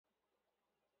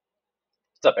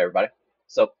What's up, everybody?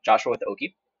 So Joshua with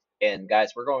Oki, and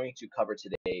guys, we're going to cover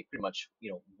today pretty much,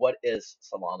 what is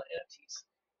Solana NFTs,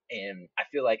 and I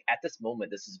feel like at this moment,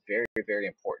 this is very, very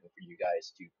important for you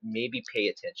guys to maybe pay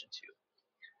attention to.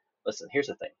 Listen, here's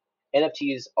the thing: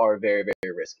 NFTs are very,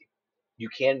 very risky. You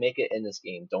can make it in this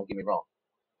game, don't get me wrong,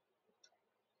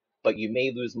 but you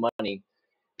may lose money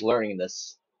learning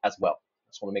this as well.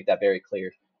 I just want to make that very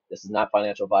clear. This is not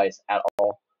financial advice at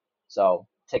all. So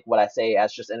take what I say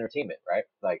as just entertainment, right?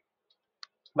 Like,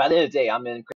 by the end of the day, I'm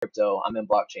in crypto, I'm in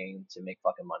blockchain to make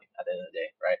fucking money at the end of the day,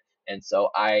 right? And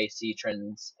so I see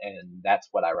trends, and that's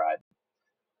what I ride.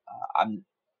 I'm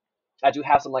I do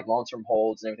have some like long-term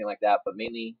holds and everything like that, but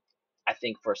mainly I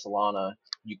think for Solana,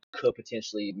 you could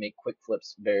potentially make quick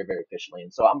flips very, very efficiently.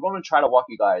 And so I'm going to try to walk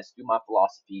you guys through my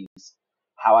philosophies,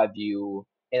 how I view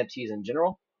NFTs in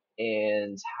general,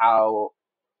 and how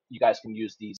you guys can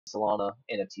use the Solana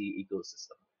NFT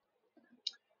ecosystem.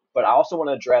 But I also want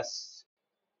to address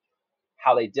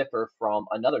how they differ from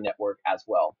another network as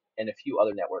well, and a few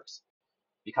other networks,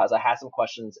 because I had some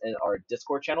questions in our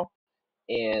Discord channel,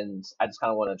 and I just kind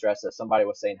of want to address it. Somebody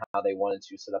was saying how they wanted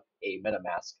to set up a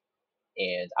MetaMask,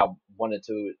 and I wanted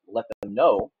to let them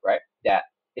know, right, that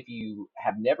if you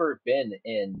have never been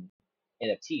in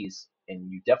NFTs,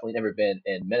 and you've definitely never been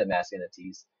in MetaMask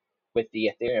NFTs, with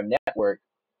the Ethereum network,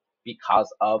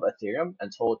 because of Ethereum,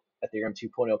 until Ethereum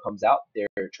 2.0 comes out, their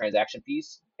transaction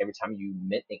fees every time you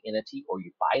mint an NFT or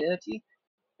you buy an NFT,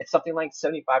 it's something like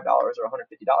 $75 or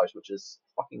 $150, which is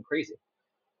fucking crazy.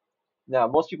 Now,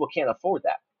 most people can't afford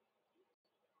that.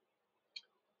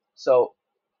 So,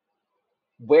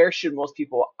 where should most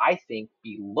people, I think,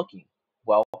 be looking?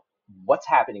 Well, what's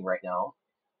happening right now,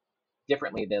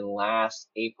 differently than last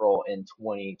April in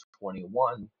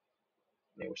 2021? I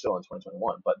mean, we're still in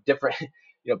 2021, but different,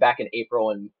 back in April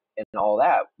and all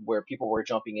that, where people were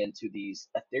jumping into these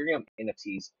Ethereum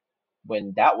NFTs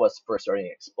when that was first starting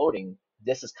exploding.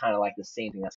 This is kind of like the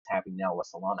same thing that's happening now with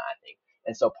Solana, I think.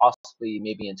 And so possibly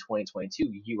maybe in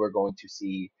 2022, you are going to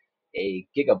see a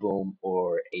giga boom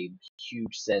or a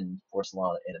huge send for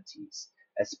Solana NFTs,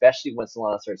 especially when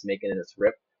Solana starts making its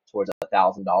rip towards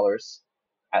 $1,000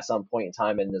 at some point in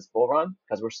time in this bull run,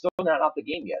 because we're still not out the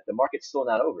game yet. The market's still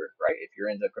not over, right? If you're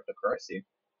into cryptocurrency.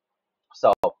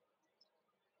 So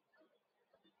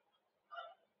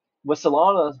with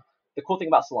Solana, the cool thing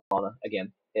about Solana,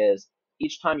 again, is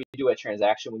each time you do a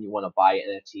transaction when you want to buy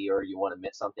an NFT or you want to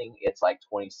mint something, it's like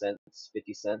 20 cents,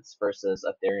 50 cents versus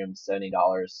Ethereum $70,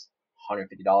 $150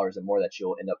 or more that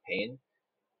you'll end up paying.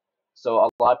 So a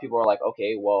lot of people are like,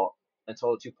 okay, well,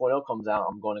 until 2.0 comes out,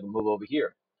 I'm going to move over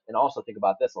here. And also think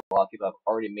about this, a lot of people have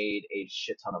already made a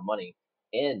shit ton of money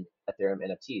in Ethereum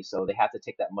NFT, so they have to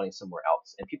take that money somewhere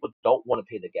else. And people don't want to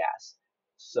pay the gas.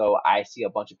 So I see a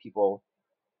bunch of people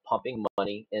pumping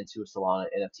money into Solana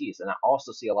NFTs, and I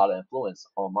also see a lot of influence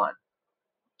online.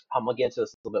 I'm going to get into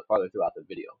this a little bit farther throughout the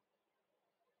video.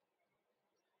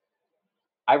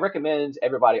 I recommend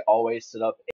everybody always set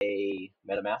up a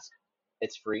MetaMask.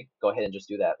 It's free. Go ahead and just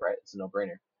do that, right? It's a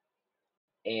no-brainer.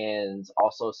 And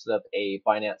also set up a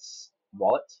Binance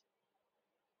wallet.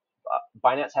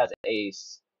 Binance has a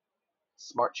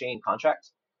smart chain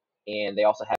contract, and they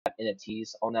also have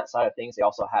NFTs on that side of things. They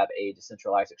also have a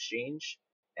decentralized exchange,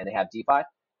 and they have DeFi.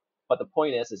 But the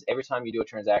point is every time you do a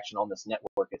transaction on this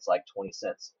network, it's like 20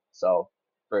 cents. So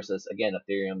versus, again,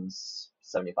 Ethereum's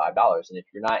 $75. And if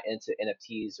you're not into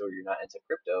NFTs or you're not into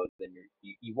crypto, then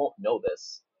you won't know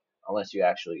this unless you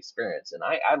actually experience. And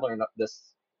I learned this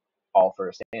all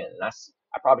firsthand, and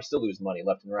I probably still lose money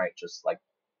left and right, just like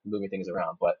moving things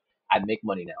around, but I make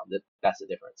money now. That's the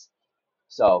difference.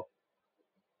 So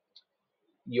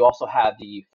you also have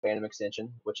the Phantom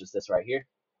extension, which is this right here.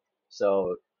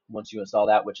 So once you install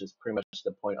that, which is pretty much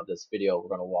the point of this video, we're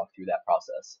going to walk through that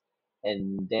process.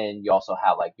 And then you also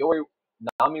have like Yori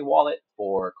Nami wallet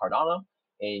for Cardano,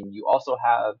 and you also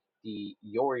have the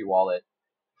Yori wallet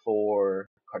for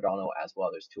Cardano as well.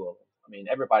 There's two of them. I mean,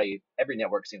 every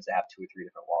network seems to have 2 or 3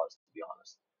 different wallets, to be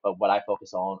honest. But what I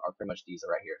focus on are pretty much these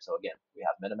right here. So again, we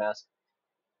have MetaMask,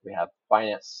 we have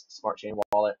Binance Smart Chain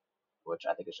Wallet, which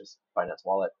I think is just Binance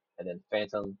Wallet, and then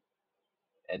Phantom,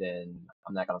 and then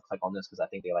I'm not gonna click on this because I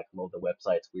think they like load the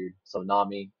website. It's weird. So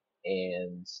Nami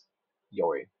and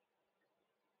Yori.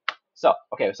 So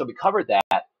okay, so we covered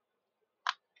that.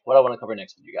 What I want to cover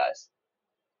next with you guys.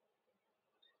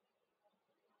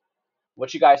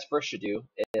 What you guys first should do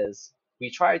is we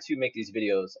try to make these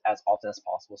videos as often as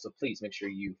possible. So please make sure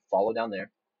you follow down there,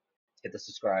 hit the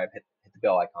subscribe, hit the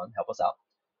bell icon, help us out.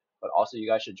 But also you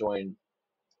guys should join.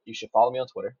 You should follow me on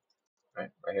Twitter,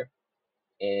 right here.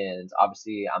 And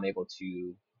obviously I'm able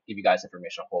to give you guys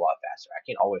information a whole lot faster. I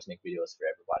can't always make videos for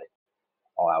everybody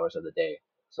all hours of the day.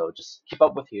 So just keep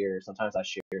up with here. Sometimes I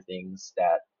share things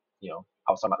that,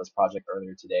 I was talking about this project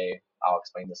earlier today. I'll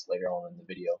explain this later on in the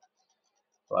video.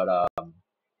 But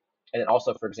and then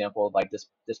also, for example, like this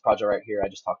project right here I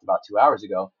just talked about 2 hours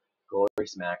ago, Glory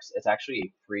Smacks. It's actually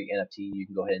a free NFT you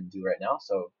can go ahead and do right now.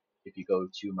 So if you go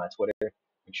to my Twitter,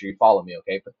 make sure you follow me,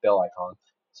 okay? Put the bell icon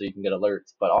so you can get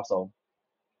alerts. But also,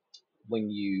 when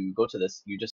you go to this,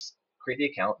 you just create the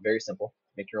account. Very simple.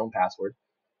 Make your own password,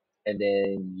 and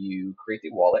then you create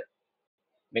the wallet.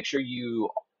 Make sure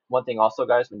one thing also,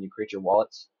 guys, when you create your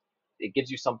wallets, it gives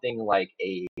you something like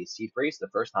a seed phrase the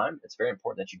first time. It's very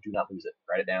important that you do not lose it.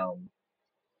 Write it down,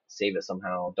 save it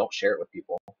somehow. Don't share it with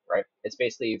people, right? It's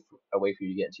basically a way for you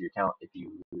to get into your account if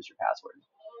you lose your password,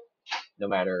 no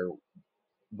matter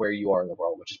where you are in the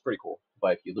world, which is pretty cool.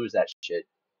 But if you lose that shit,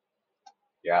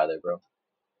 you're out of there, bro.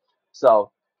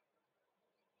 So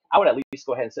I would at least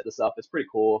go ahead and set this up. It's pretty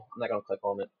cool. I'm not gonna click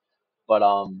on it, but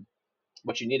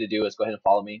what you need to do is go ahead and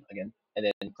follow me again, and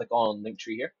then click on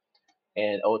Linktree here,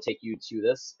 and it will take you to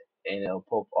this, and it'll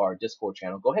pull up our Discord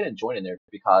channel. Go ahead and join in there,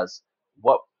 because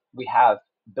what we have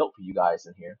built for you guys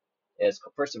in here is,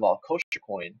 first of all,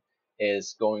 Kucoin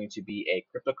is going to be a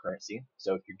cryptocurrency.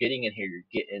 So if you're getting in here, you're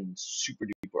getting super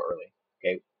duper early.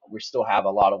 Okay, we still have a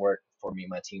lot of work for me and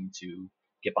my team to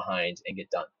get behind and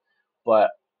get done. But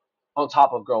on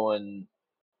top of growing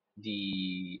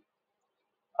the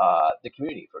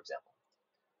community, for example.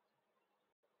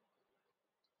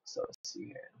 So let's see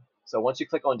here. So once you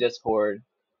click on Discord,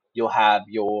 you'll have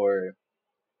you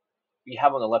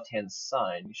have on the left hand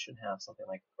side, you should have something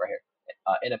like right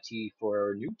here, NFT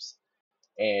for noobs,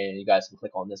 and you guys can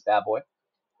click on this bad boy,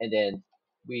 and then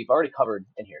we've already covered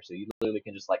in here, so you literally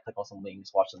can just like click on some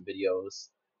links, watch some videos,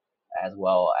 as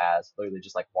well as literally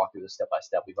just like walk through this step by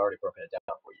step. We've already broken it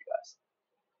down for you guys.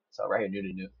 So right here,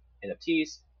 new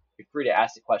NFTs. You're free to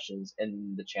ask the questions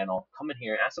in the channel. Come in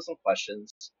here and ask us some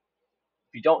questions.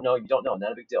 If you don't know, you don't know.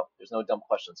 Not a big deal. There's no dumb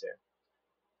questions here.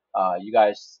 You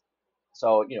guys,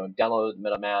 so download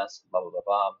MetaMask, blah blah blah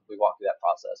blah. We walk through that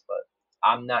process, but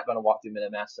I'm not going to walk through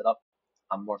MetaMask setup.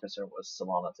 I'm more concerned with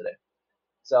Solana today.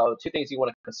 So two things you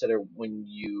want to consider when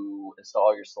you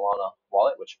install your Solana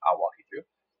wallet, which I'll walk you through.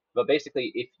 But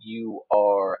basically, if you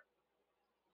are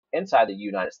inside the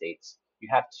United States, you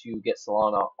have to get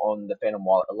Solana on the Phantom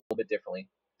wallet a little bit differently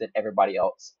than everybody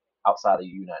else outside the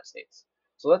United States.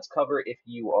 So let's cover if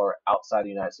you are outside the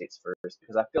United States first,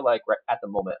 because I feel like right at the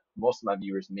moment, most of my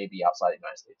viewers may be outside the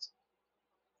United States.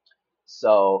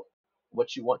 So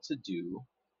what you want to do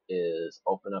is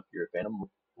open up your Phantom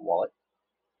wallet.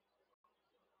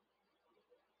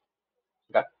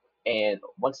 Okay. And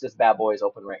once this bad boy is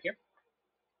open right here,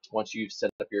 once you've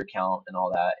set up your account and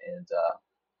all that, and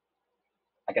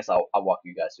I guess I'll walk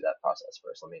you guys through that process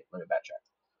first. Let me backtrack.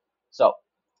 So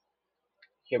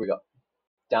here we go.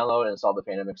 Download and install the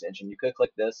Phantom extension. You could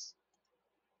click this,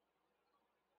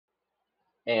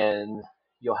 and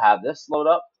you'll have this load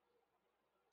up.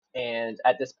 And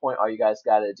at this point, all you guys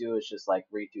got to do is just like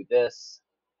read through this,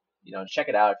 check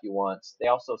it out if you want. They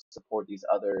also support these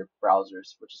other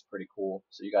browsers, which is pretty cool.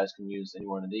 So you guys can use any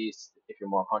one of these if you're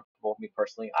more comfortable. Me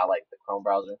personally, I like the Chrome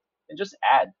browser, and just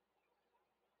add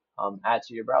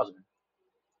to your browser.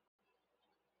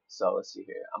 So let's see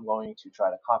here. I'm going to try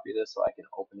to copy this so I can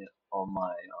open it on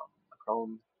my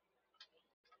Chrome.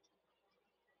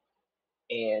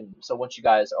 And so once you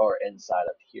guys are inside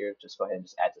of here, just go ahead and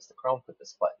just add this to Chrome. Click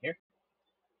this button here.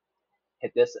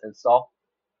 Hit this install,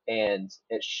 and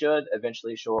it should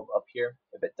eventually show up here.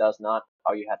 If it does not,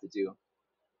 all you have to do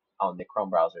on the Chrome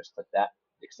browser is click that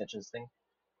extensions thing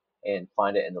and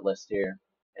find it in the list here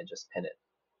and just pin it.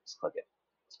 Just click it.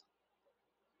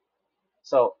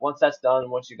 So once that's done,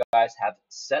 once you guys have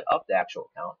set up the actual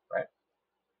account, right?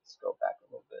 Let's go back a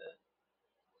little bit.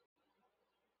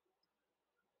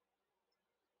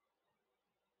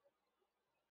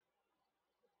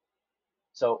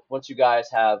 So once you guys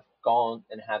have gone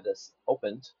and have this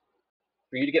opened,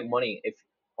 for you to get money if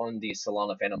on the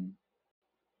Solana Phantom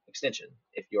extension,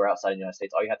 if you're outside the United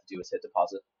States, all you have to do is hit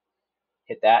deposit,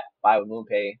 hit that, buy with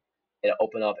MoonPay, it'll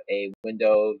open up a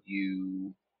window,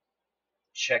 you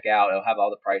check out, it'll have all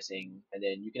the pricing, and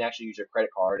then you can actually use your credit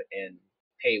card and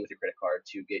pay with your credit card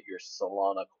to get your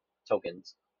Solana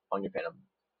tokens on your Phantom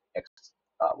X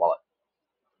wallet.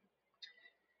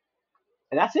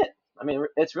 And that's it. I mean,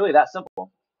 it's really that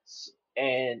simple.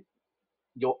 And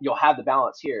you'll have the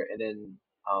balance here, and then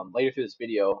later through this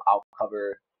video, I'll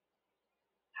cover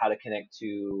how to connect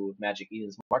to Magic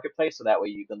Eden's marketplace, so that way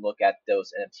you can look at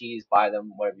those NFTs, buy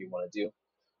them, whatever you want to do.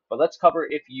 But let's cover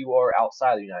if you are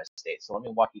outside the United States. So let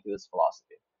me walk you through this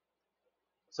philosophy.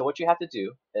 So what you have to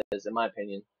do is, in my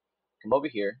opinion, come over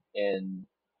here and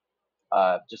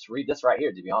just read this right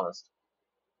here, to be honest.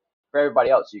 For everybody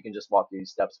else, you can just walk through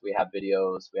these steps. We have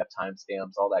videos, we have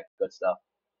timestamps, all that good stuff,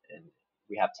 and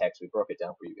we have text. We broke it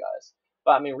down for you guys.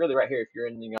 But I mean, really, right here, if you're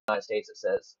in the United States, it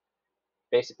says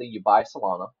basically you buy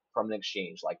Solana from an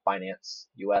exchange like Binance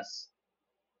US.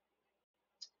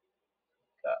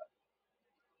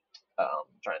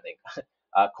 Trying to think.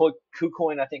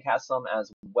 Kucoin, I think, has some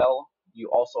as well.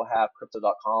 You also have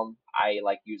Crypto.com. I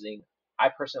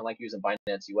personally like using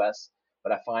Binance US,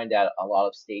 but I find that a lot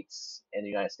of states in the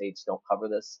United States don't cover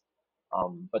this.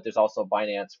 But there's also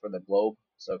Binance for the globe.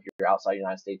 So if you're outside the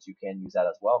United States, you can use that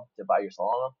as well to buy your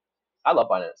Solana. I love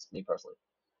Binance, me personally.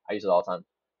 I use it all the time.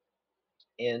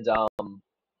 And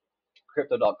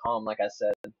Crypto.com, like I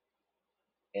said,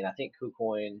 and I think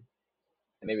Kucoin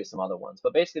and maybe some other ones.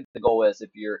 But basically, the goal is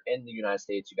if you're in the United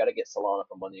States, you got to get Solana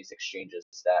from one of these exchanges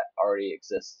that already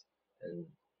exist in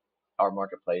our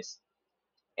marketplace.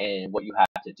 And what you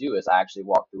have to do is I actually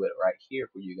walk through it right here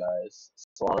for you guys,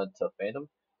 Solana to Phantom,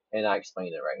 and I explain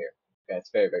it right here. Okay,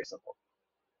 it's very, very simple.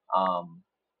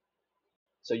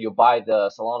 So you'll buy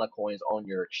the Solana coins on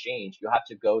your exchange. You'll have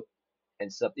to go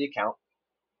and set up the account,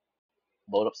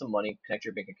 load up some money, connect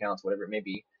your bank accounts, whatever it may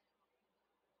be,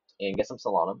 and get some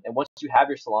Solana. And once you have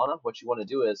your Solana, what you want to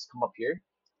do is come up here,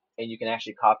 and you can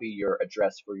actually copy your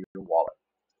address for your wallet.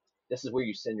 This is where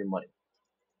you send your money.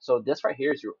 So this right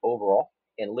here is your overall,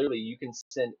 and literally you can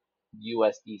send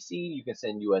USDC, you can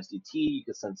send USDT, you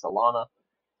can send Solana.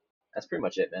 That's pretty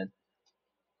much it, man.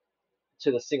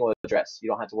 To the single address. You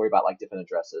don't have to worry about like different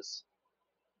addresses.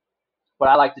 What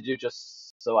I like to do,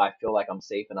 just so I feel like I'm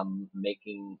safe and I'm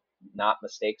making not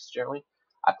mistakes generally,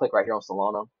 I click right here on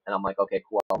Solana, and I'm like, okay,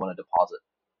 cool, I want to deposit,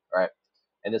 all right?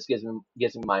 And this gives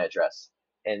me my address.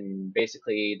 And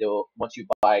basically, once you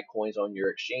buy coins on your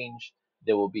exchange,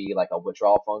 there will be like a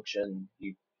withdrawal function.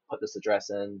 You put this address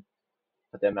in,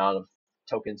 put the amount of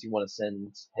tokens you want to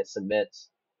send, hit submit,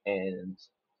 and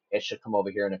it should come over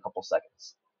here in a couple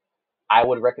seconds. I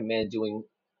would recommend doing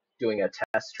a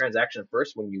test transaction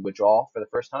first when you withdraw for the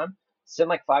first time. Send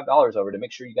like $5 over to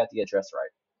make sure you got the address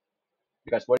right.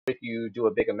 Because what if you do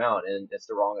a big amount and it's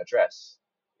the wrong address?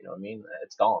 You know what I mean?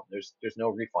 It's gone. There's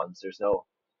no refunds. There's no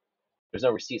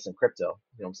receipts in crypto.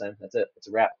 You know what I'm saying? That's it. It's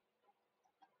a wrap.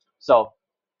 So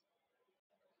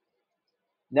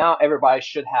now everybody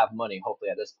should have money,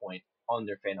 hopefully at this point, on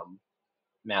their Phantom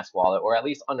Mask wallet, or at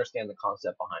least understand the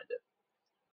concept behind it.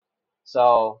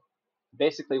 So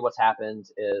basically what's happened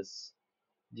is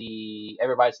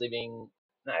everybody's leaving,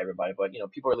 not everybody, but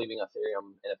people are leaving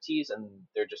Ethereum NFTs and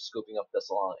they're just scooping up the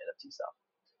Solana NFT stuff.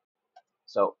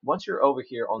 So once you're over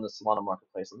here on the Solana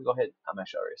marketplace, let me go ahead. I'm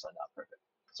actually already signed up. Perfect.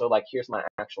 So like here's my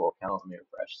actual account. Let me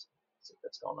refresh. See if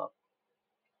it's going up.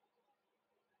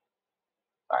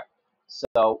 All right.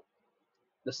 So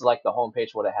this is like the home page,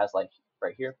 what it has like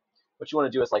right here. What you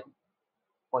want to do is like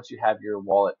once you have your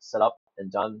wallet set up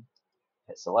and done,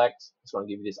 hit select. It's going to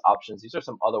give you these options. These are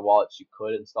some other wallets you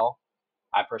could install.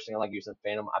 I personally like using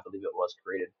Phantom. I believe it was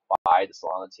created by the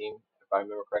Solana team, if I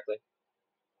remember correctly.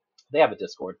 They have a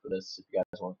Discord for this if you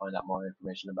guys want to find out more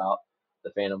information about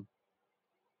the Phantom.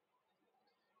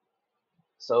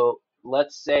 So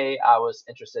let's say I was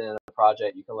interested in a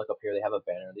project. You can look up here. They have a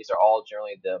banner. These are all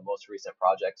generally the most recent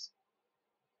projects.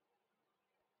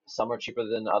 Some are cheaper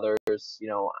than others.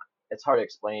 It's hard to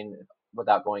explain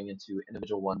without going into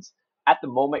individual ones. At the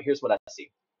moment, here's what I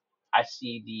see. I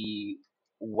see the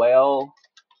Whale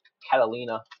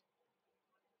Catalina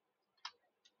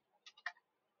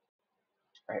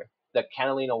right here. The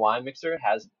Catalina wine mixer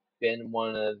has been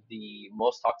one of the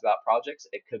most talked about projects.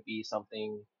 It could be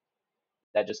something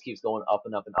that just keeps going up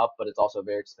and up and up, but it's also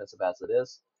very expensive as it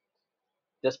is.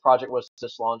 This project was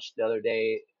just launched the other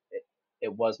day.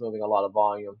 It was moving a lot of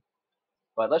volume,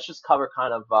 but let's just cover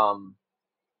kind of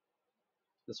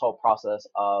this whole process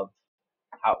of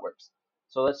how it works.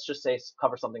 So let's just say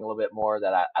cover something a little bit more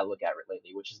that I look at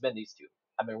lately, which has been these two.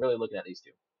 I've been really looking at these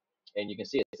two. And you can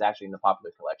see it's actually in the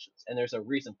popular collections. And there's a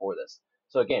reason for this.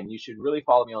 So again, you should really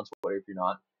follow me on Twitter if you're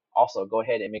not. Also, go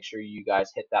ahead and make sure you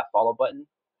guys hit that follow button,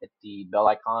 hit the bell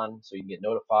icon so you can get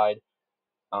notified.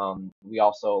 We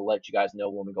also let you guys know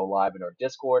when we go live in our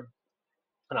Discord.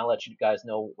 And I'll let you guys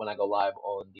know when I go live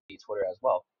on the Twitter as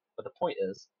well. But the point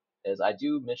is I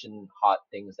do mention hot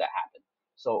things that happen.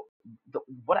 So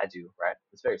what I do, right,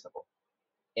 it's very simple.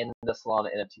 In the Solana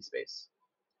NFT space,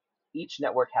 each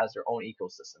network has their own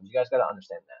ecosystem. You guys got to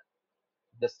understand that.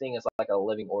 This thing is like a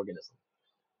living organism.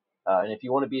 And if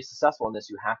you want to be successful in this,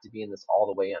 you have to be in this all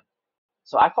the way in.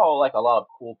 So I follow like a lot of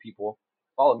cool people.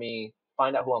 Follow me,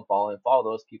 find out who I'm following, follow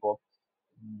those people.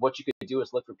 what you could do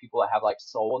is look for people that have like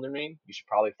Sol in their name. You should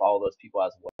probably follow those people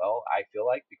as well, I feel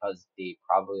like, because they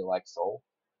probably like Sol.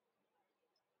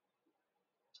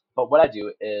 But what I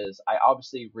do is I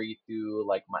obviously read through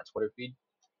like my Twitter feed,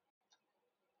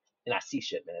 and I see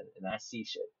shit, man, and I see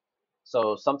shit.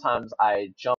 So sometimes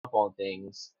I jump on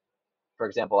things, for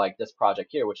example, like this project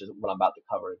here, which is what I'm about to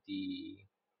cover, the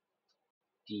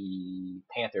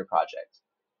Panther project.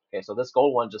 Okay, so this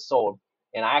gold one just sold,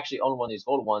 and I actually owned one of these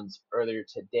gold ones earlier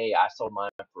today. I sold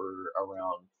mine for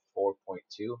around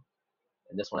 4.2,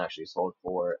 and this one actually sold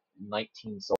for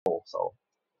 19 Sol, so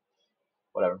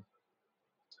whatever.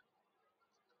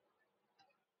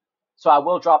 So I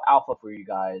will drop alpha for you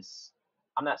guys.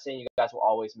 I'm not saying you guys will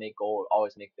always make gold,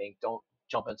 always make bank. Don't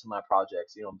jump into my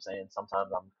projects. You know what I'm saying? Sometimes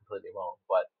I'm completely wrong.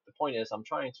 But the point is, I'm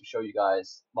trying to show you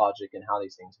guys logic and how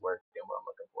these things work and what I'm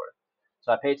looking for.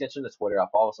 So I pay attention to Twitter. I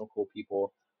follow some cool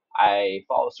people. I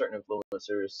follow certain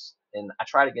influencers, and I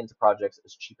try to get into projects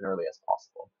as cheap and early as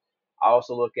possible. I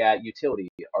also look at utility.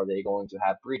 Are they going to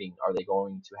have breeding? Are they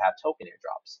going to have token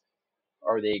airdrops?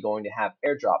 Are they going to have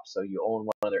airdrops? So you own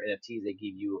one of their NFTs, they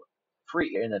give you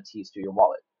free NFTs to your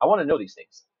wallet. I want to know these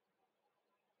things.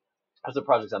 Those are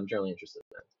projects I'm generally interested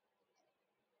in.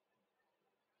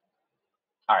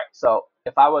 All right, so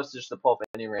if I was just to pull up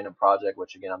any random project,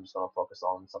 which again I'm just going to focus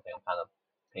on something I'm kind of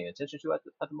paying attention to at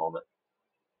the moment,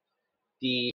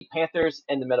 the Panthers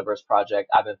and the Metaverse project,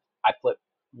 I flipped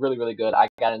really good. I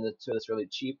got into this really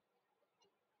cheap.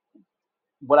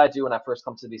 What I do when I first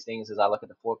come to these things is I look at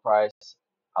the floor price,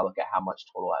 I look at how much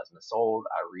total has been sold,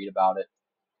 I read about it.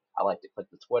 I like to click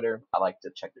the Twitter. I like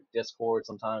to check their Discord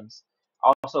sometimes.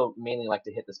 I also mainly like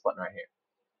to hit this button right here.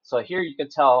 So here you can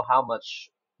tell how much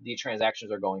the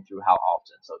transactions are going through, how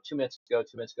often. So 2 minutes ago,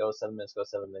 2 minutes ago, 7 minutes ago,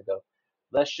 7 minutes ago.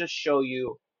 Let's just show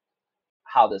you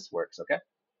how this works, okay?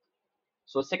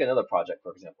 So let's take another project,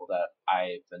 for example, that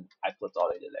I flipped all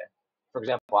day today. For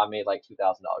example, I made like $2,000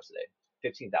 today,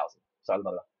 15,000. Sorry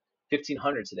about that.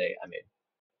 1,500 today I made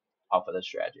off of this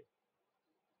strategy.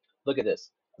 Look at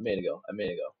this. A minute ago,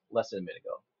 less than a minute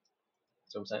ago.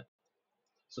 See what I'm saying?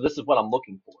 So this is what I'm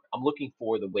looking for. I'm looking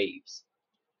for the waves.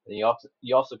 And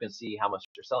you also can see how much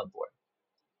you're selling for.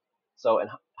 So in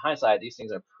hindsight, these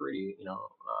things are pretty,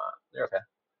 they're okay.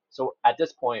 So at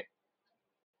this point,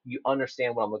 you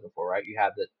understand what I'm looking for, right? You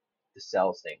have the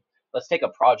sales thing. Let's take a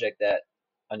project that,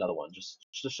 another one, just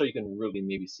so you can really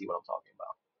maybe see what I'm talking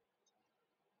about.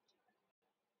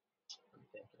 Let me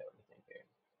think here.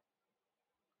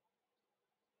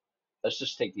 Let's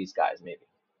just take these guys, maybe.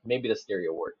 Maybe the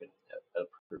stereo work and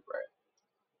proof, right?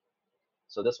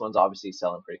 So this one's obviously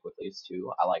selling pretty quickly. It's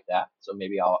 2. I like that. So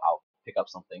maybe I'll pick up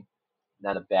something.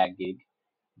 Not a bad gig.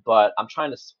 But I'm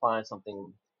trying to find something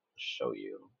to show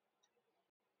you.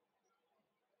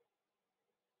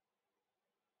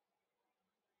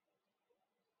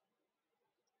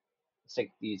 Let's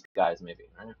take these guys maybe,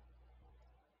 right?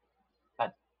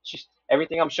 God,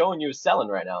 everything I'm showing you is selling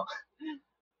right now.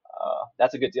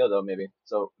 That's a good deal though, maybe.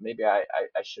 So maybe I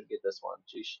should get this one.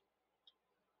 Jeez.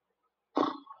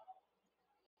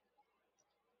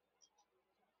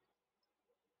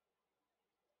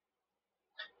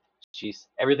 Jeez,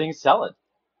 everything's selling.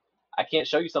 I can't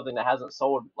show you something that hasn't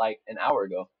sold like an hour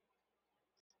ago.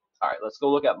 All right, let's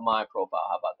go look at my profile.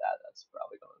 How about that? That's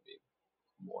probably going to be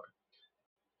more.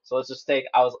 So let's just say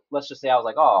I was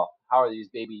like, oh, how are these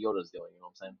baby Yodas doing? You know what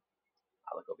I'm saying?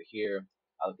 I look over here.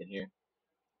 I look in here.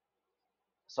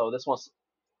 So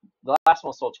the last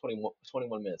one sold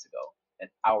 21 minutes ago, an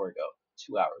hour ago,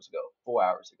 2 hours ago, 4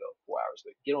 hours ago, 4 hours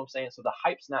ago. You know what I'm saying? So the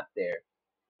hype's not there.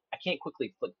 I can't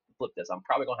quickly flip this. I'm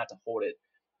probably gonna have to hold it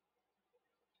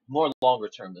more longer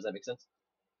term. Does that make sense?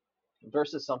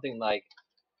 Versus something like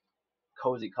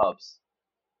Cozy Cubs.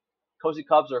 Cozy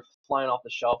Cubs are flying off the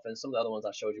shelf, and some of the other ones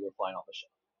I showed you were flying off the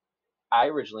shelf. I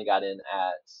originally got in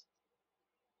at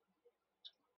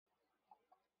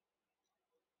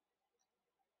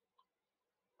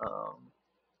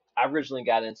I originally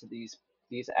got into these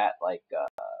at like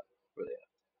where they at?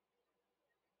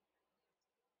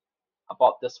 I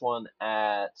bought this one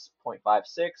at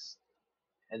 0.56,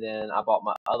 and then I bought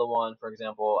my other one, for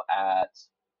example, at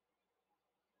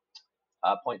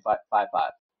 0.55. I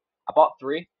bought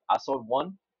 3. I sold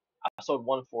 1. I sold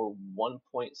 1 for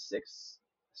 1.6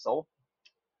 Sol,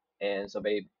 and so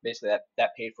basically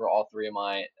that paid for all 3 of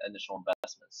my initial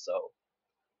investments. So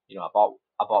I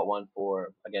bought 1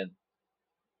 for, again,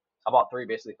 I bought 3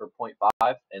 basically for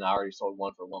 0.5, and I already sold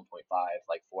 1 for 1.5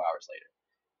 like 4 hours later.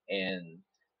 And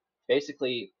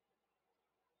basically,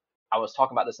 I was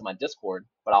talking about this in my Discord,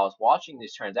 but I was watching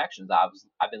these transactions.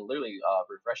 I've been literally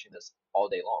refreshing this all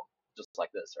day long, just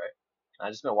like this, right? And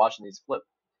I've just been watching these flip.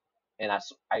 and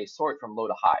I sort from low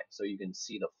to high so you can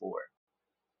see the floor.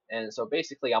 And so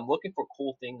basically, I'm looking for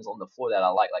cool things on the floor that I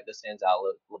like. Like this stands out a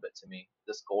little bit to me.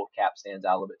 This gold cap stands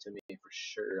out a little bit to me for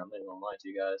sure. I'm not even gonna lie to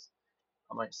you guys.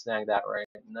 I might snag that right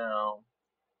now.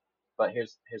 But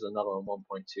here's another one,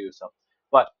 1.2. So,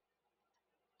 but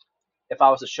if I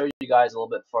was to show you guys a little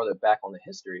bit further back on the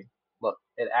history, look,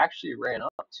 it actually ran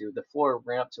up to, the floor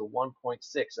ran up to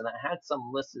 1.6, and I had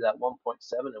some listed at 1.7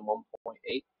 and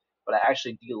 1.8, but I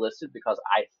actually delisted because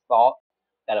I thought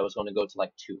that it was going to go to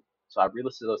like 2. So I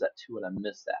relisted those at 2 and I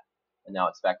missed that. And now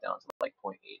it's back down to like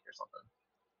 0.8 or something.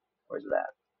 Where's it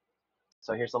at?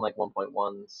 So here's some like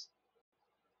 1.1s.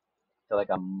 I feel like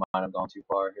I might have gone too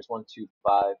far. Here's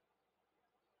 1.25.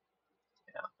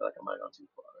 Yeah, I feel like I might have gone too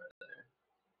far right there.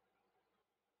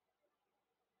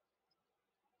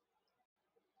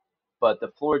 But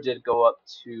the floor did go up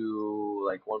to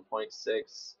like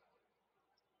 1.6,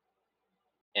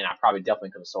 and I probably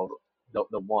definitely could have sold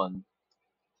the one,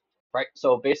 right?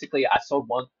 So basically, I sold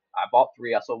one, I bought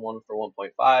 3, I sold one for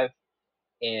 1.5,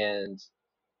 and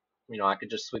I could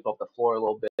just sweep up the floor a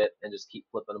little bit and just keep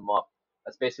flipping them up.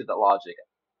 That's basically the logic.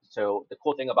 So the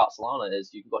cool thing about Solana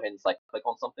is you can go ahead and like click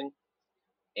on something,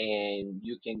 and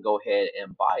you can go ahead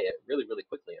and buy it really, really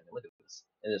quickly. I mean, look at this,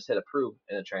 and just hit approve,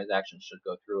 and the transaction should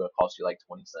go through. It costs you like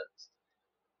 20 cents.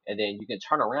 And then you can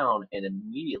turn around and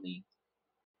immediately,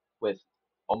 with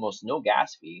almost no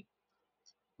gas fee,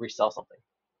 resell something.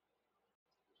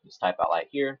 Just type out like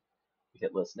here, you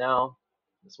hit list now,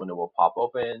 this window will pop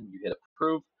open, you hit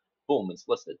approve, boom, it's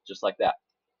listed just like that.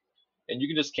 And you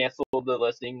can just cancel the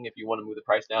listing if you want to move the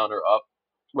price down or up,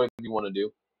 whatever you want to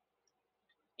do.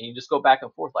 And you just go back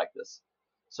and forth like this.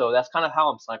 So that's kind of how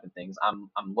I'm sniping things. I'm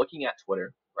looking at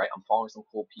Twitter, right? I'm following some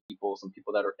cool people, some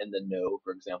people that are in the know,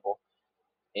 for example.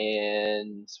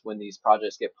 And when these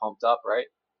projects get pumped up, right,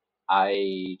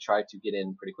 I try to get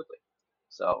in pretty quickly.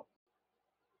 So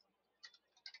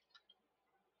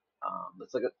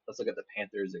let's look at the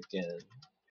Panthers again.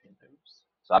 Panthers.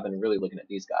 So I've been really looking at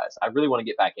these guys. I really want to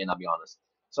get back in. I'll be honest.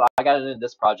 So I got into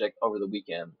this project over the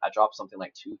weekend. I dropped something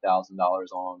like $2,000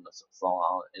 on the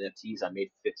Solana NFTs. I made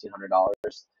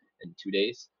 $1,500 in 2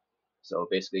 days. So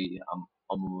basically, I'm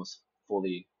almost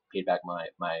fully paid back my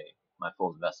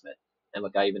full investment. And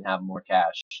look, I even have more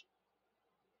cash.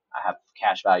 I have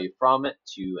cash value from it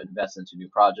to invest into new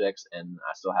projects, and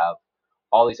I still have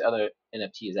all these other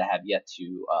NFTs that have yet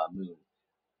to moon.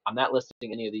 I'm not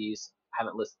listing any of these. I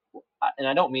haven't listed, and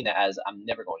I don't mean that as I'm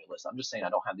never going to list. I'm just saying I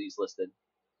don't have these listed,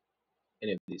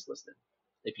 any of these listed,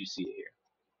 if you see it here.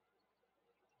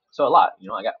 So a lot,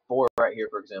 I got 4 right here,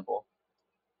 for example.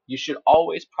 You should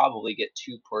always probably get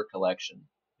 2 per collection,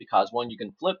 because one you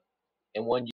can flip, and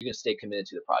one you can stay committed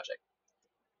to the project.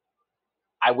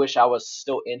 I wish I was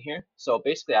still in here. So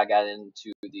basically, I got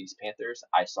into these Panthers.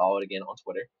 I saw it again on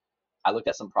Twitter. I looked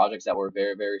at some projects that were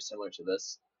very, very similar to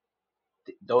this.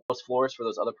 Those floors for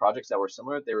those other projects that were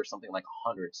similar, they were something like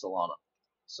 100 Solana.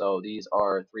 So these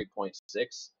are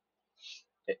 3.6.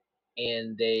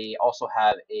 And they also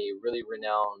have a really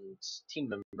renowned team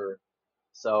member.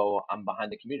 So I'm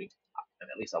behind the community. And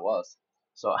at least I was.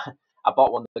 So I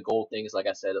bought one of the gold things. Like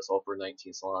I said, it sold for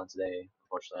 19 Solana today.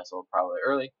 Unfortunately, I sold probably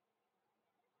early.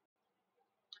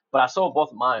 But I sold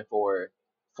both of mine for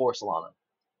 4 Solana,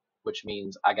 which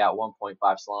means I got 1.5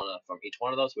 Solana from each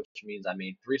one of those, which means I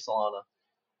made 3 Solana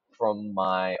from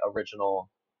my original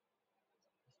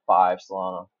 5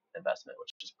 Solana investment,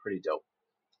 which is pretty dope.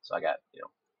 So I got,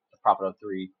 a profit of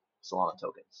 3 Solana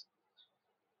tokens.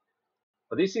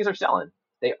 But these things are selling.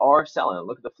 They are selling.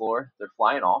 Look at the floor. They're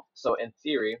flying off. So in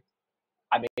theory,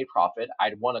 I made profit.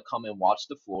 I'd want to come and watch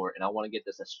the floor, and I want to get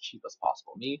this as cheap as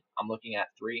possible. Me, I'm looking at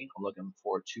 3. I'm looking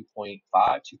for 2.5,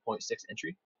 2.6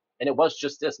 entry. And it was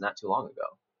just this not too long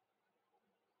ago.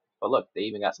 But look, they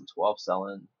even got some 12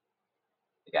 selling.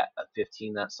 They got a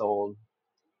 15 that sold,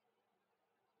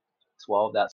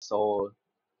 12 that sold,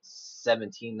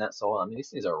 17 that sold. I mean, these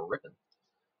things are ripping.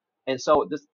 And so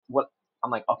this, what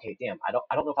I'm like, okay, damn, I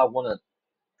don't know if I want to.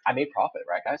 I made profit,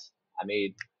 right, guys? I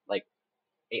made like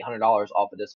 $800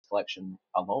 off of this collection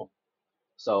alone.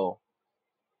 So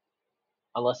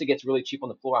unless it gets really cheap on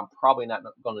the floor, I'm probably not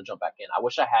going to jump back in. I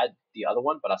wish I had the other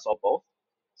one, but I sold both.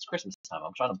 It's Christmas time.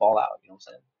 I'm trying to ball out. You know what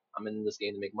I'm saying? I'm in this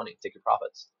game to make money, take your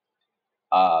profits.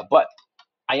 But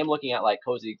I am looking at like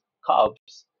Cozy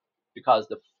Cubs because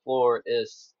the floor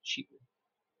is cheaper.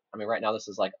 I mean, right now this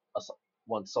is like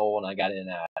one sold, and I got in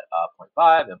at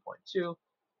 0.5 and 0.2.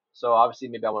 So obviously,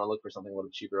 maybe I want to look for something a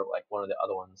little cheaper, like one of the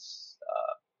other ones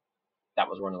that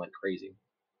was running like crazy.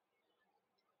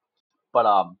 But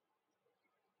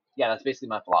yeah, that's basically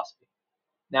my philosophy.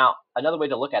 Now, another way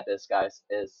to look at this, guys,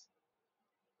 is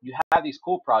you have these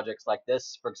cool projects like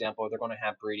this, for example, they're going to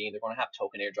have breeding, they're going to have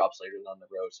token airdrops later down the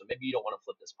road. So maybe you don't want to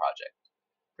flip this project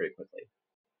pretty quickly.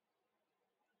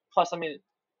 Plus, I mean,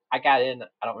 I got in,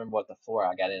 I don't remember what the floor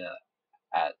I got in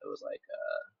at it was like,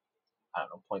 I don't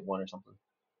know, 0.1 or something.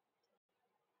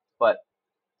 But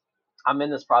I'm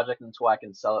in this project until I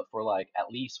can sell it for like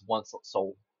at least once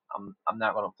sold. I'm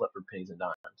not going to flip for pennies and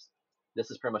dimes.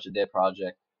 This is pretty much a dead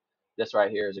project. This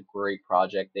right here is a great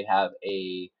project. They have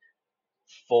a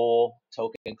full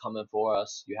token coming for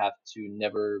us. You have to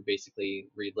never basically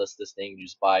relist this thing. You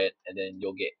just buy it, and then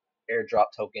you'll get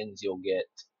airdrop tokens. You'll get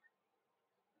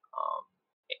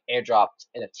airdropped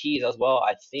NFTs as well,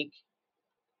 I think.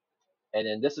 And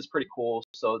then this is pretty cool.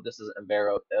 So this is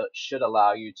Envero. It should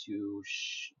allow you to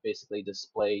basically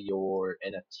display your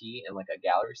NFT in like a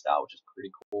gallery style, which is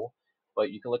pretty cool.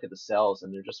 But you can look at the sales,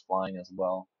 and they're just flying as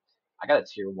well. I got a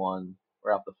tier 1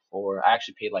 right off the floor. I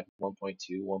actually paid like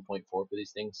 1.2, 1.4 for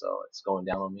these things, so it's going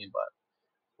down on me, but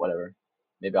whatever.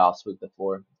 Maybe I'll sweep the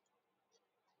floor.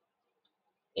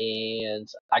 And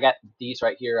I got these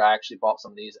right here. I actually bought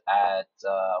some of these at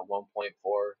 1.4,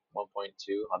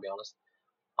 1.2, I'll be honest.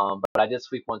 But I did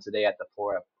sweep one today at the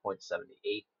floor at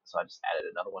 0.78, so I just added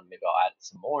another one. Maybe I'll add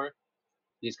some more.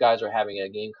 These guys are having a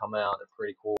game come out. They're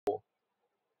pretty cool.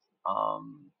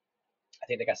 I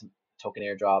think they got some token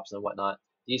airdrops and whatnot.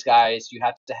 These guys, you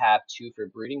have to have 2 for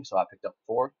breeding, so I picked up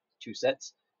 4, 2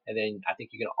 sets. And then I think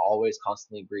you can always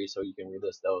constantly breed, so you can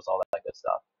relist those, all that good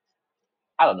stuff.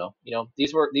 I don't know. You know,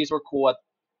 these were cool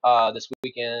at this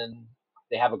weekend.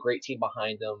 They have a great team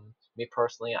behind them. Me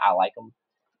personally, I like them.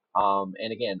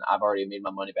 And again, I've already made my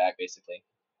money back basically.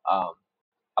 I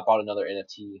bought another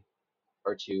NFT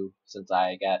or 2 since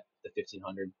I got the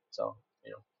 1500. So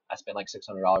you know, I spent like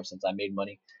 $600 since I made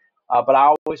money. But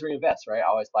I always reinvest, right? I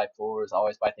always buy floors, I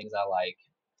always buy things I like,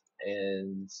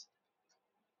 and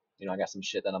you know, I got some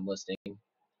shit that I'm listing.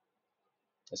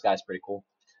 This guy's pretty cool.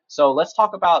 So let's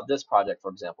talk about this project,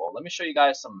 for example. Let me show you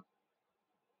guys some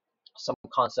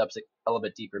concepts a little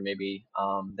bit deeper, maybe,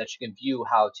 that you can view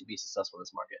how to be successful in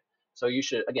this market. So you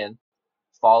should, again,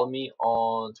 follow me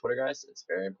on Twitter, guys. It's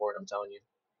very important, I'm telling you.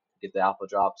 Get the alpha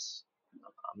drops.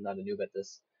 I'm not a noob at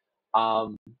this.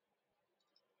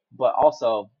 But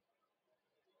also,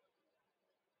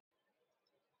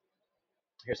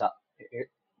 here's how.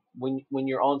 When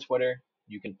you're on Twitter,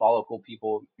 you can follow cool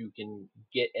people. You can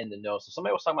get in the know. So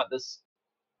somebody was talking about this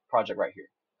project right here.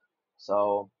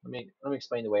 So let me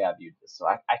explain the way I viewed this. So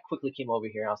I quickly came over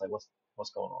here and I was like,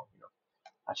 what's going on? You know,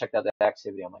 I checked out the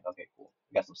activity. I'm like, okay, cool.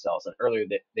 We got some sales. And earlier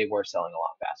they were selling a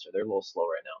lot faster. They're a little slow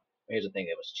right now. But here's the thing,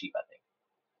 it was cheap, I think.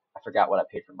 I forgot what I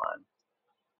paid for mine.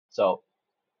 So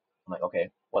I'm like,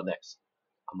 okay, what next?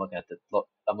 I'm looking at the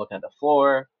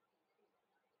floor,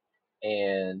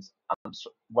 and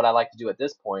what I like to do at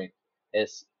this point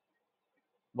is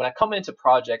when I come into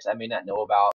projects I may not know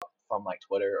about from like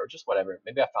Twitter or just whatever.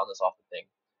 Maybe I found this off the thing,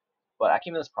 but I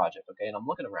came to this project, okay, and I'm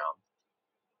looking around,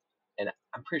 and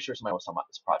I'm pretty sure somebody was talking about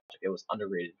this project. It was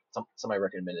underrated. Somebody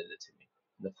recommended it to me.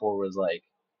 The floor was like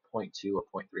 0.2 or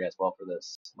 0.3 as well for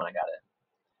this when I got in.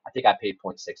 I think I paid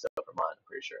 0.6 for mine, I'm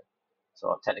pretty sure.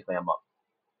 So technically I'm up.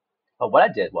 But what I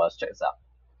did was, check this out.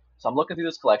 So I'm looking through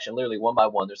this collection, literally one by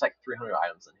one. There's like 300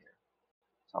 items in here.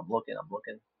 So I'm looking.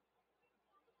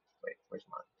 Wait, where's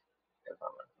mine?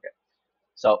 Okay.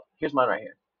 So here's mine right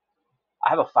here. I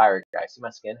have a fire guy. See my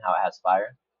skin, how it has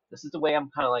fire? This is the way I'm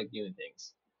kind of like viewing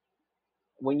things.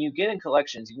 When you get in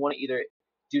collections, you want to either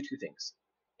do 2 things.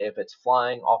 If it's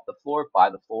flying off the floor, buy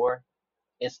the floor,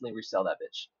 instantly resell that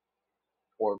bitch.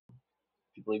 Or if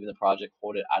you believe in the project,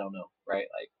 hold it. I don't know, right?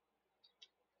 Like,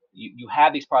 you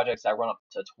have these projects that run up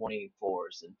to 20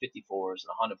 floors and 50 floors and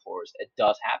 100 floors. It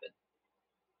does happen.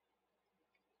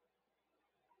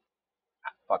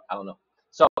 Fuck, I don't know.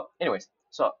 So, anyways,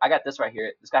 so I got this right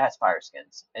here. This guy has fire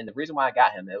skins, and the reason why I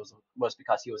got him was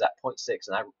because he was at 0.6,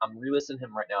 and I'm relisting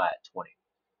him right now at 20.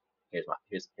 Here's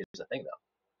the thing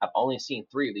though. I've only seen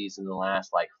 3 of these in the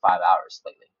last like 5 hours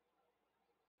lately.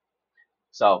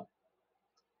 So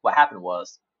what happened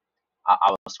was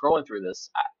I was scrolling through this.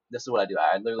 This is what I do.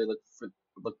 I literally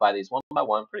look by these one by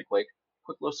one, pretty quick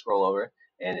little scroll over,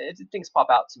 and things pop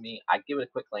out to me. I give it a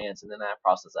quick glance, and then I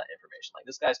process that information. Like,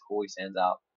 this guy's cool, he stands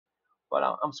out. But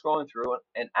I'm scrolling through it,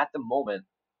 and at the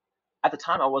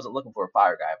time, I wasn't looking for a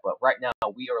fire guy, but right now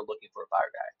we are looking for a fire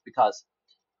guy because,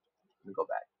 let me go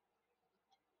back.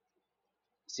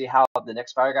 See how the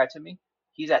next fire guy to me?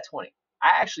 He's at 20.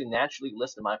 I actually naturally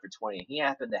listed mine for 20, and he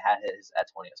happened to have his at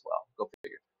 20 as well. Go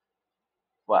figure.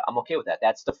 But I'm okay with that.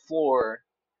 That's the floor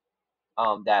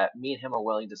that me and him are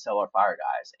willing to sell our fire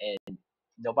guys, and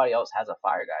nobody else has a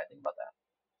fire guy. Think about that.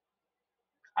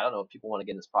 I don't know if people want to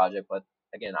get in this project, but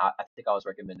again, I think I was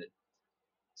recommended.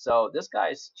 So this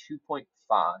guy's 2.5,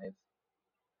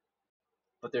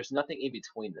 but there's nothing in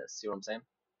between this. See what I'm saying?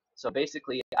 So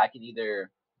basically, I can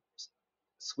either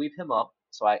sweep him up,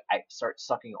 so I start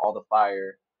sucking all the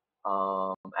fire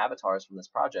avatars from this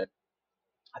project.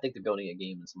 I think they're building a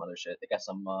game and some other shit. They got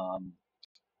some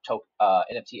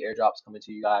NFT airdrops coming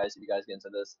to you guys if you guys get into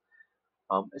this.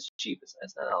 It's cheap.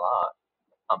 It's not a lot.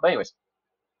 But anyways,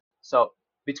 so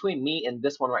between me and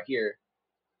this one right here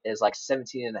is like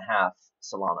 17 and a half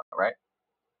Solana, right?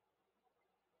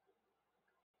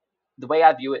 The way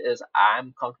I view it is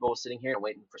I'm comfortable sitting here and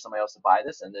waiting for somebody else to buy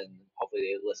this, and then hopefully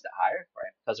they list it higher,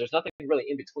 right? Because there's nothing really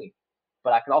in between.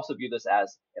 But I can also view this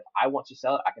as if I want to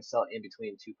sell it, I can sell it in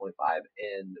between 2.5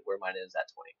 and where mine is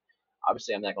at 20.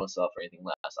 Obviously, I'm not going to sell it for anything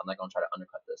less. I'm not going to try to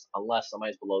undercut this unless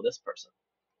somebody's below this person.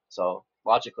 So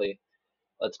logically,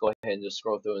 let's go ahead and just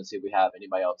scroll through and see if we have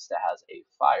anybody else that has a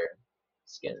fire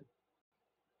skin.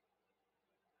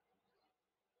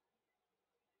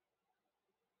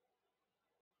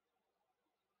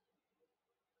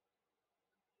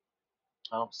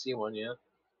 I don't see one yet.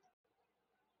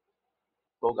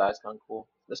 Gold guy's kind of cool.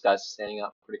 This guy's standing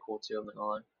up pretty cool too, I'm not gonna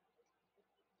lie.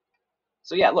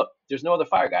 So yeah, look, there's no other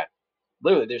fire guy.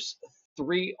 Literally, there's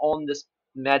 3 on this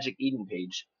Magic Eden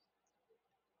page.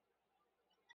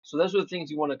 So those are the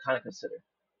things you want to kind of consider.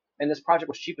 And this project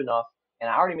was cheap enough, and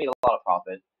I already made a lot of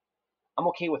profit. I'm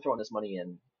okay with throwing this money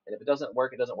in. And if it doesn't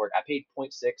work, it doesn't work. I paid 0.6.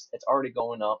 It's already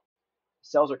going up.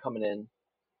 Sales are coming in.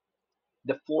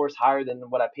 The floor is higher than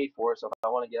what I paid for, so if I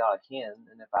want to get out, I can.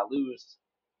 And if I lose,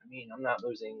 I mean, I'm not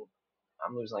losing.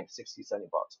 I'm losing like 60, 70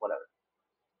 bucks, whatever.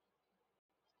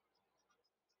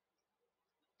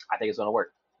 I think it's going to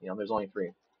work. You know, there's only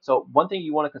 3. So one thing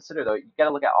you want to consider, though, you got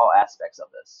to look at all aspects of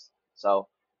this. So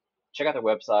check out their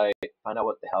website, find out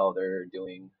what the hell they're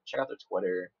doing. Check out their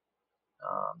Twitter,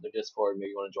 their Discord.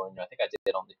 Maybe you want to join. I think I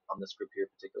did on this group here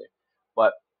particularly.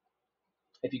 But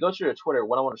if you go to their Twitter,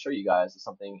 what I want to show you guys is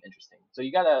something interesting. So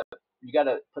you gotta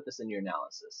put this in your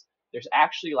analysis. There's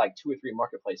actually like 2 or 3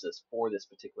 marketplaces for this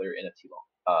particular NFT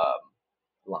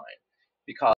line,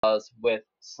 because with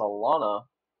Solana,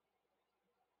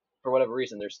 for whatever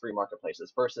reason, there's 3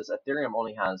 marketplaces. Versus Ethereum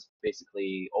only has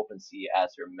basically OpenSea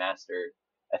as your master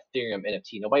Ethereum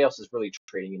NFT. Nobody else is really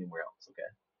trading anywhere else. Okay,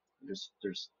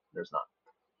 there's not.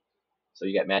 So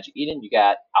you got Magic Eden, you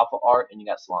got Alpha Art, and you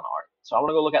got Solana Art. So I want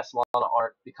to go look at Solana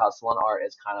Art because Solana Art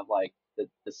is kind of like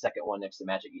the second one next to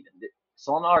Magic Eden.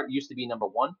 Solana Art used to be number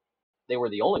 1. They were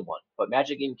the only one, but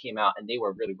Magic Eden came out and they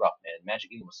were really rough, man.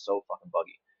 Magic Eden was so fucking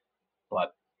buggy.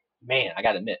 But man, I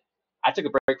gotta admit, I took a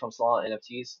break from Solana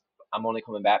NFTs. I'm only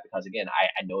coming back because again,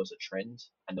 I know it's a trend.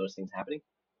 I notice things happening.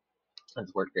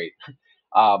 It's worked great.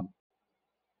 Um,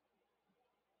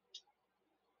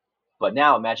 But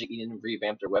now Magic Eden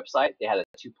revamped their website. They had a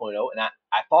 2.0, and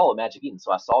I follow Magic Eden,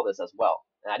 so I saw this as well.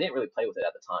 And I didn't really play with it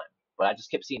at the time, but I just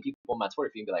kept seeing people on my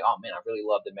Twitter feed be like, "Oh man, I really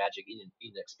love the Magic Eden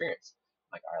experience."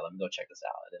 I'm like, all right, let me go check this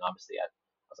out. And then obviously I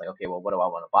was like, okay, well, what do I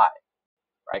want to buy,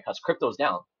 right? Because crypto's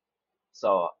down,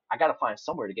 so I got to find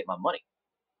somewhere to get my money.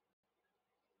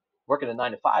 Working a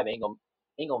 9 to 5 ain't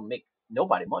gonna make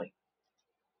nobody money.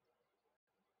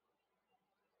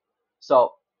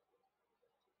 So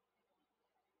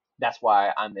that's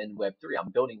why I'm in Web3.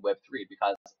 I'm building Web3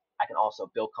 because I can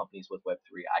also build companies with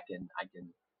Web3. I can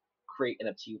create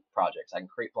NFT projects. I can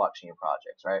create blockchain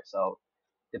projects, right? So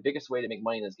the biggest way to make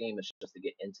money in this game is just to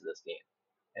get into this game.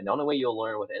 And the only way you'll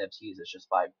learn with NFTs is just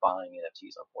by buying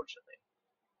NFTs, unfortunately.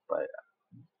 But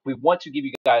we want to give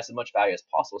you guys as much value as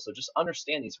possible, so just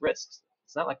understand these risks.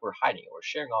 It's not like we're hiding it. We're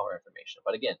sharing all our information.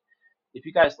 But again, if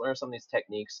you guys learn some of these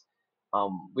techniques,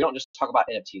 we don't just talk about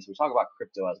NFTs. We talk about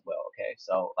crypto as well, okay?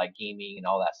 So like gaming and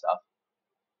all that stuff.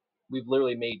 We've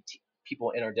literally made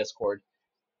people in our Discord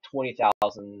 20,000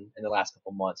 in the last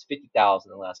couple months,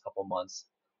 50,000 in the last couple months,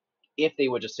 if they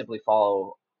would just simply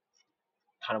follow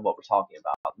kind of what we're talking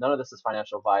about. None of this is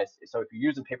financial advice. So if you're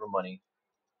using paper money,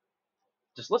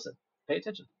 just listen, pay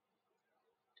attention.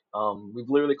 We've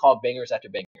literally called bangers after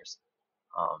bangers.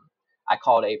 I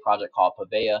called a project called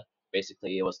Pavea.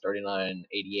 Basically, it was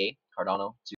 39.88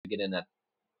 Cardano to get in that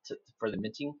for the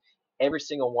minting. Every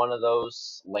single one of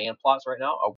those land plots right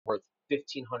now are worth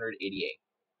 1,588,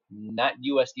 not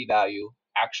USD value,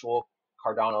 actual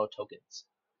Cardano tokens,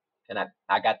 and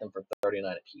I got them for 39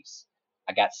 a piece.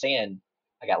 I got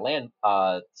land,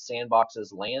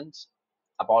 Sandbox's land.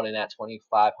 I bought in at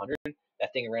 2,500.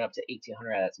 That thing ran up to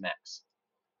 1,800 at its max.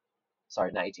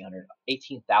 Sorry, not 1,800,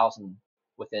 18,000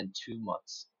 within 2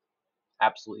 months.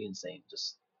 Absolutely insane.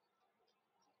 Just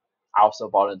I also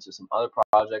bought into some other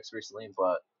projects recently,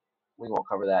 but we won't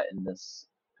cover that in this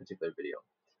particular video.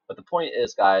 But the point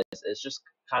is, guys, it's just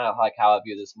kind of like how I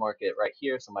view this market right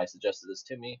here. Somebody suggested this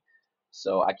to me,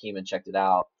 so I came and checked it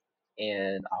out,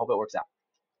 and I hope it works out.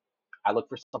 I look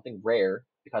for something rare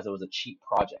because it was a cheap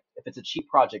project. If it's a cheap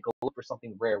project, go look for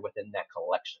something rare within that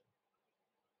collection.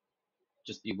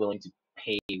 Just be willing to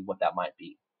pay what that might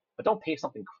be. But don't pay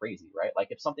something crazy, right? Like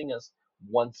if something is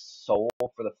one SOL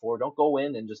for the floor, don't go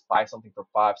in and just buy something for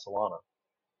 5 Solana.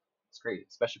 It's crazy,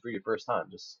 especially for your first time.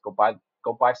 Just go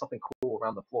buy something cool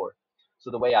around the floor.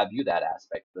 So the way I view that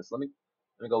aspect of this, let me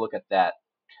go look at that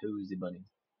cozy money.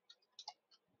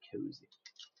 Cozy.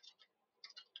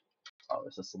 Oh,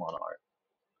 this is Solana art.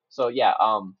 So yeah,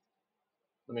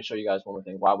 let me show you guys one more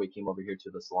thing why we came over here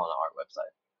to the Solana art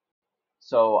website.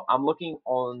 So I'm looking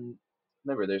on,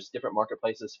 remember there's different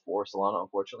marketplaces for Solana,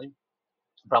 unfortunately,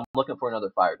 but I'm looking for another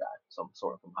fire guy. So I'm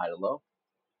sorting from high to low.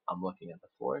 I'm looking at the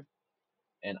floor,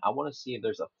 and I want to see if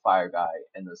there's a fire guy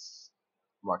in this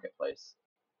marketplace.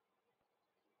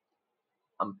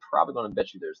 I'm probably going to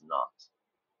bet you there's not.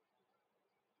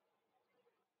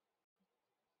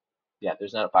 Yeah,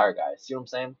 there's not a fire guy. See what I'm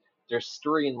saying? They're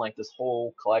stirring like this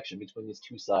whole collection between these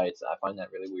two sites. I find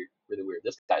that really weird. Really weird.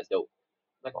 This guy's dope.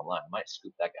 I'm not gonna lie. I might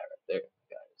scoop that guy right there. That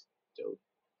guy is dope.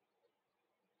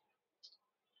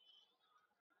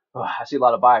 Oh, I see a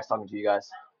lot of bias talking to you guys.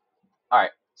 All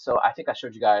right. So I think I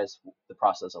showed you guys the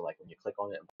process of like when you click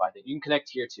on it and buy things. You can connect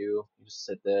here too. You just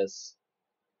set this,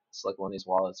 select one of these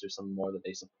wallets. There's some more that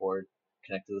they support.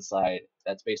 Connect to the site.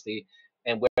 That's basically,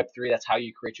 and Web3, that's how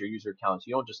you create your user accounts.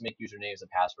 You don't just make usernames and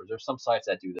passwords. There's some sites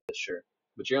that do this, sure,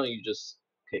 but generally you just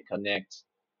hit connect,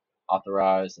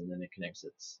 authorize, and then it connects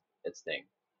its thing.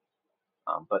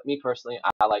 But me personally,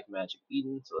 I like Magic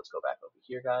Eden, so let's go back over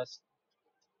here, guys.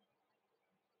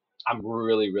 I'm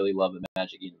really loving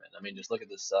Magic Eden, man. I mean, just look at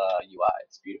this UI.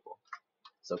 It's beautiful.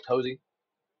 So cozy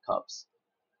cups.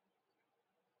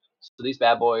 So these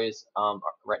bad boys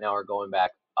right now are going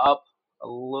back up a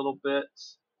little bit.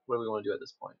 What do we want to do at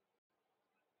this point?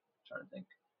 I'm trying to think.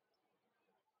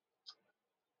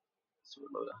 So we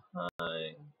load a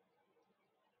high.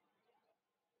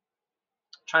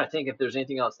 I'm trying to think if there's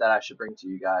anything else that I should bring to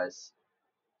you guys.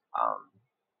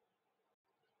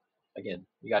 Again,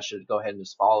 you guys should go ahead and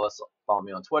just follow us. Follow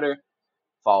me on Twitter.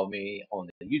 Follow me on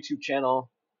the YouTube channel.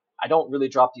 I don't really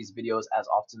drop these videos as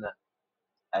often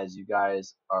as you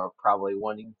guys are probably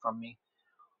wanting from me.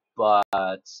 But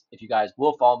if you guys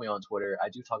will follow me on Twitter, I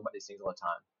do talk about these things all the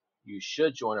time. You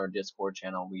should join our Discord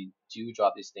channel. We do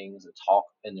drop these things and talk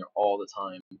in there all the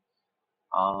time.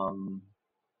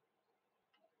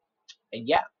 And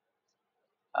yeah,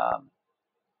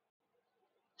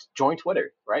 join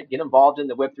Twitter, right? Get involved in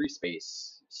the Web3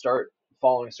 space. Start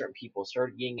following certain people.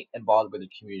 Start getting involved with the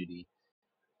community.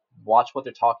 Watch what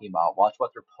they're talking about. Watch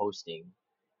what they're posting.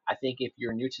 I think if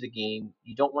you're new to the game,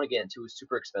 you don't want to get into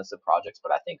super expensive projects,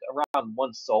 but I think around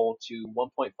 1 SOL to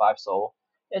 1.5 SOL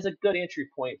is a good entry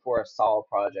point for a solid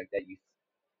project that you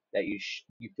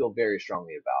feel very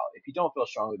strongly about. If you don't feel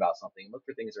strongly about something, look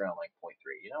for things around like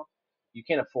 0.3. You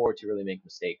can't afford to really make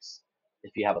mistakes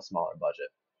if you have a smaller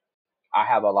budget. I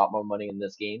have a lot more money in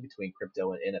this game between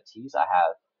crypto and NFTs. I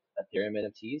have Ethereum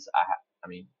NFTs. I have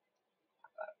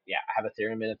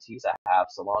Ethereum NFTs. I have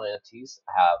Solana NFTs.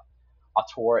 I have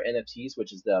Autora NFTs,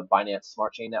 which is the Binance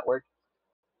Smart Chain network.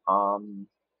 And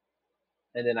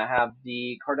then I have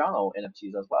the Cardano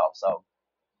NFTs as well. So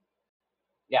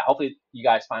yeah, hopefully you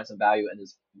guys find some value in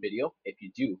this video. If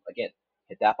you do, again,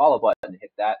 hit that follow button,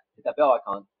 hit that bell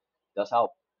icon. It does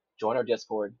help. Join our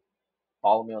Discord.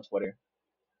 Follow me on Twitter.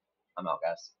 I'm out,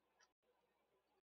 guys.